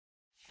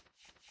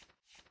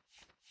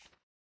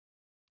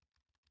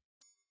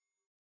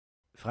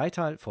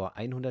Freital vor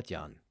 100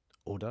 Jahren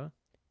oder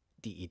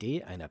die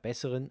Idee einer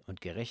besseren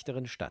und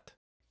gerechteren Stadt.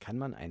 Kann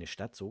man eine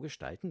Stadt so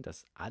gestalten,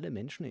 dass alle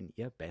Menschen in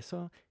ihr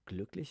besser,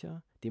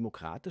 glücklicher,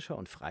 demokratischer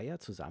und freier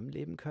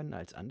zusammenleben können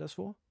als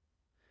anderswo?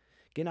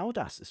 Genau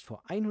das ist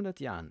vor 100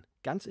 Jahren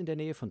ganz in der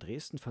Nähe von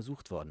Dresden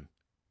versucht worden.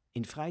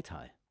 In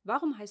Freital.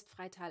 Warum heißt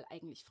Freital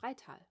eigentlich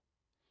Freital?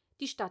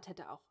 Die Stadt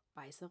hätte auch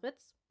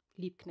Weißeritz,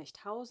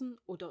 Liebknechthausen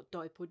oder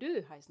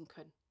Deupoldö heißen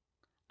können.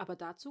 Aber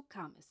dazu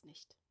kam es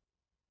nicht.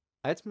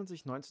 Als man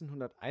sich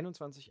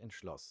 1921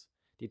 entschloss,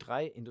 die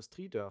 3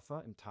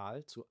 Industriedörfer im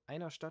Tal zu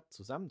einer Stadt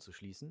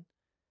zusammenzuschließen,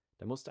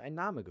 da musste ein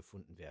Name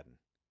gefunden werden.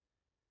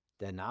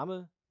 Der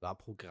Name war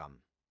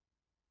Programm.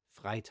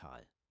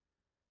 Freital.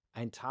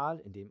 Ein Tal,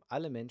 in dem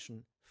alle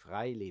Menschen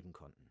frei leben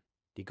konnten.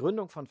 Die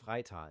Gründung von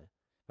Freital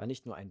war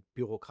nicht nur ein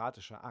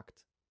bürokratischer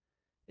Akt.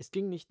 Es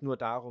ging nicht nur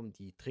darum,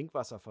 die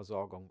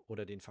Trinkwasserversorgung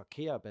oder den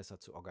Verkehr besser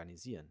zu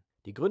organisieren.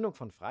 Die Gründung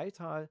von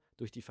Freital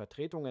durch die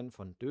Vertretungen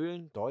von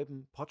Döhlen,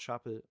 Deuben,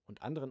 Pottschappel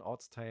und anderen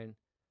Ortsteilen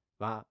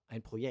war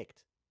ein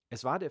Projekt.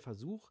 Es war der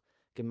Versuch,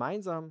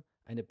 gemeinsam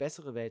eine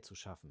bessere Welt zu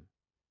schaffen.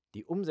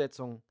 Die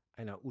Umsetzung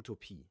einer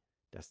Utopie.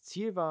 Das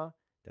Ziel war,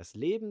 das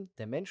Leben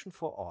der Menschen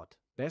vor Ort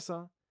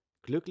besser,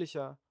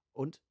 glücklicher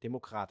und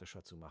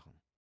demokratischer zu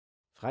machen.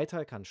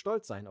 Freital kann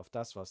stolz sein auf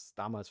das, was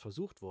damals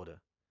versucht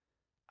wurde.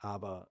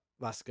 Aber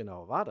was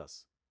genau war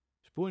das?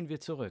 Spulen wir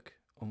zurück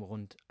um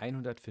rund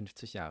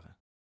 150 Jahre.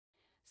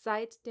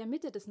 Seit der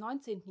Mitte des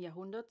 19.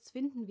 Jahrhunderts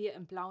finden wir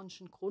im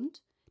Plauenschen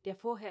Grund, der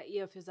vorher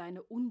eher für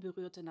seine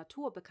unberührte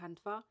Natur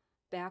bekannt war,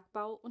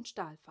 Bergbau und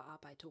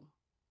Stahlverarbeitung.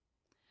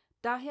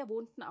 Daher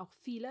wohnten auch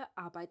viele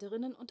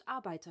Arbeiterinnen und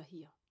Arbeiter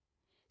hier.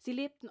 Sie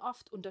lebten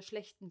oft unter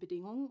schlechten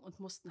Bedingungen und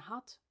mussten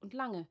hart und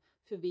lange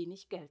für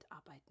wenig Geld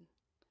arbeiten.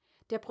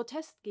 Der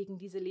Protest gegen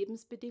diese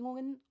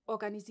Lebensbedingungen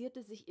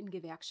organisierte sich in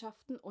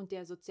Gewerkschaften und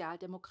der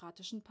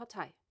Sozialdemokratischen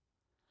Partei.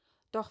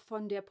 Doch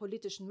von der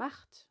politischen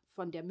Macht,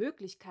 von der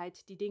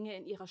Möglichkeit, die Dinge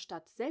in ihrer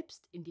Stadt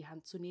selbst in die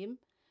Hand zu nehmen,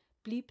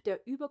 blieb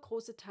der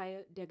übergroße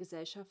Teil der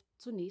Gesellschaft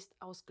zunächst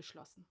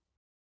ausgeschlossen.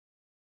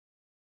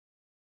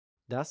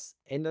 Das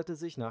änderte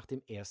sich nach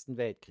dem Ersten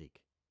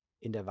Weltkrieg,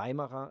 in der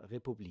Weimarer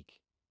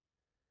Republik.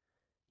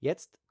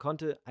 Jetzt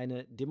konnte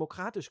eine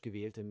demokratisch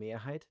gewählte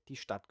Mehrheit die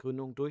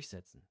Stadtgründung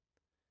durchsetzen.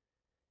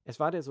 Es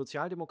war der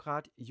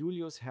Sozialdemokrat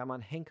Julius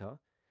Hermann Henker,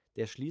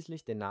 der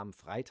schließlich den Namen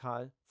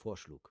Freital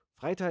vorschlug.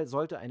 Freital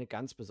sollte eine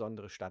ganz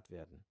besondere Stadt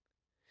werden.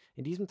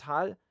 In diesem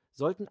Tal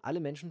sollten alle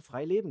Menschen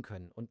frei leben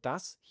können und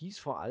das hieß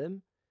vor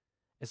allem,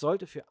 es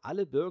sollte für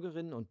alle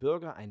Bürgerinnen und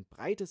Bürger ein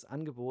breites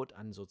Angebot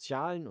an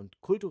sozialen und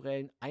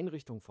kulturellen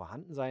Einrichtungen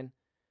vorhanden sein,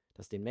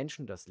 das den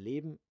Menschen das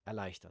Leben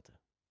erleichterte.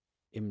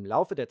 Im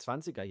Laufe der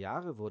 20er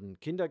Jahre wurden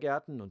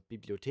Kindergärten und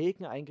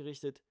Bibliotheken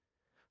eingerichtet,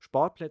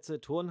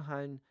 Sportplätze,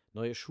 Turnhallen,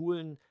 neue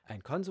Schulen,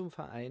 ein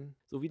Konsumverein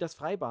sowie das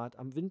Freibad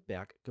am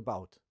Windberg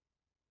gebaut.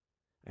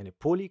 Eine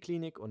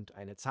Poliklinik und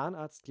eine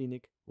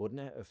Zahnarztklinik wurden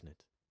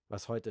eröffnet.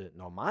 Was heute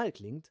normal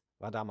klingt,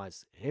 war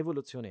damals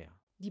revolutionär.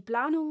 Die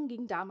Planung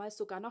ging damals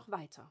sogar noch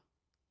weiter.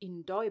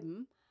 In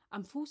Deuben,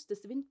 am Fuß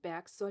des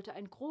Windbergs, sollte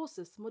ein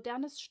großes,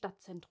 modernes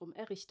Stadtzentrum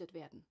errichtet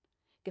werden.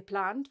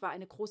 Geplant war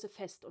eine große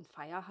Fest- und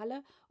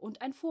Feierhalle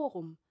und ein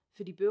Forum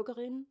für die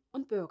Bürgerinnen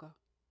und Bürger.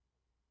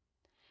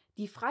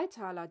 Die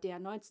Freitaler der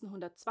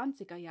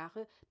 1920er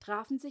Jahre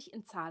trafen sich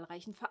in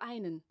zahlreichen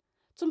Vereinen,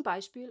 zum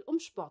Beispiel um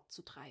Sport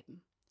zu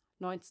treiben.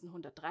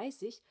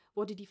 1930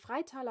 wurde die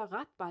Freitaler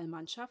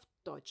Radballmannschaft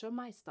deutscher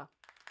Meister.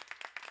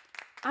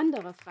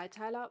 Andere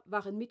Freitaler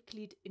waren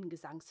Mitglied in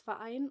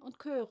Gesangsvereinen und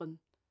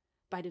Chören,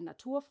 bei den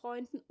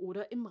Naturfreunden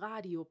oder im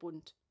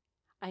Radiobund,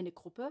 eine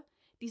Gruppe,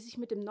 die sich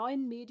mit dem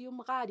neuen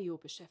Medium Radio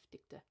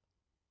beschäftigte.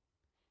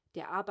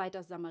 Der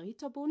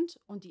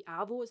Arbeiter-Samariter-Bund und die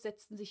AWO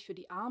setzten sich für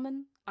die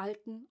Armen,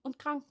 Alten und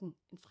Kranken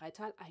in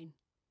Freital ein.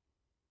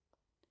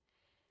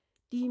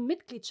 Die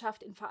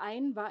Mitgliedschaft in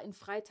Vereinen war in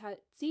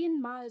Freital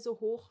 10-mal so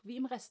hoch wie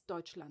im Rest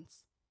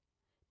Deutschlands.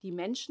 Die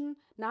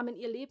Menschen nahmen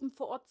ihr Leben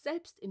vor Ort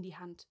selbst in die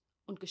Hand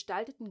und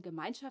gestalteten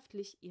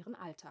gemeinschaftlich ihren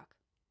Alltag.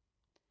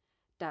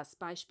 Das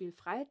Beispiel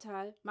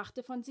Freital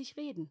machte von sich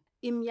reden.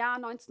 Im Jahr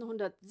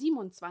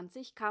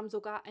 1927 kam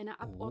sogar eine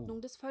Abordnung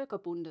des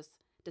Völkerbundes,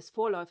 des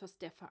Vorläufers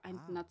der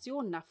Vereinten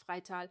Nationen, nach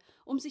Freital,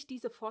 um sich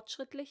diese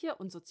fortschrittliche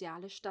und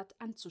soziale Stadt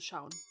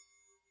anzuschauen.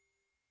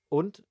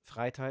 Und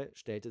Freital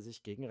stellte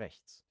sich gegen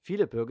rechts.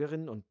 Viele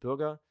Bürgerinnen und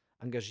Bürger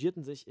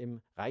engagierten sich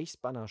im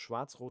Reichsbanner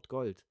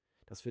Schwarz-Rot-Gold,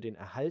 das für den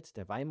Erhalt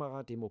der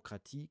Weimarer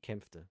Demokratie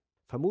kämpfte.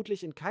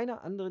 Vermutlich in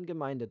keiner anderen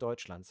Gemeinde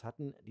Deutschlands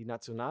hatten die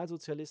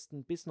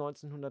Nationalsozialisten bis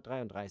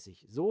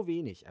 1933 so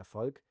wenig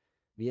Erfolg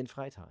wie in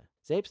Freital.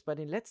 Selbst bei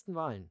den letzten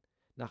Wahlen,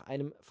 nach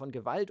einem von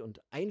Gewalt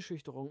und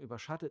Einschüchterung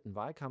überschatteten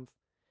Wahlkampf,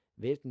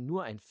 wählten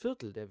nur ein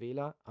Viertel der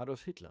Wähler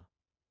Adolf Hitler.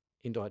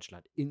 In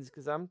Deutschland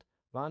insgesamt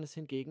waren es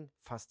hingegen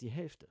fast die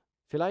Hälfte.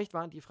 Vielleicht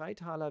waren die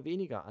Freitaler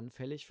weniger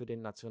anfällig für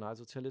den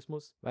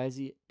Nationalsozialismus, weil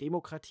sie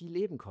Demokratie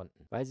leben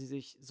konnten, weil sie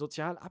sich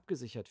sozial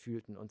abgesichert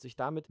fühlten und sich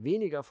damit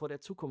weniger vor der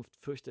Zukunft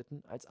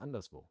fürchteten als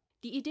anderswo.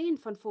 Die Ideen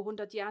von vor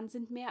 100 Jahren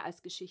sind mehr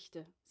als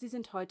Geschichte. Sie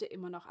sind heute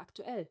immer noch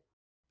aktuell.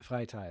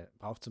 Freital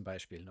braucht zum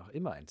Beispiel noch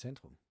immer ein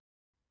Zentrum.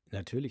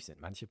 Natürlich sind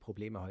manche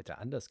Probleme heute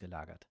anders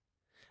gelagert,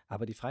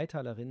 aber die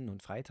Freitalerinnen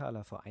und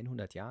Freitaler vor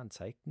 100 Jahren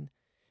zeigten,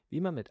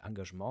 wie man mit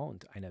Engagement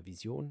und einer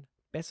Vision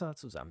besser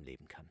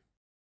zusammenleben kann.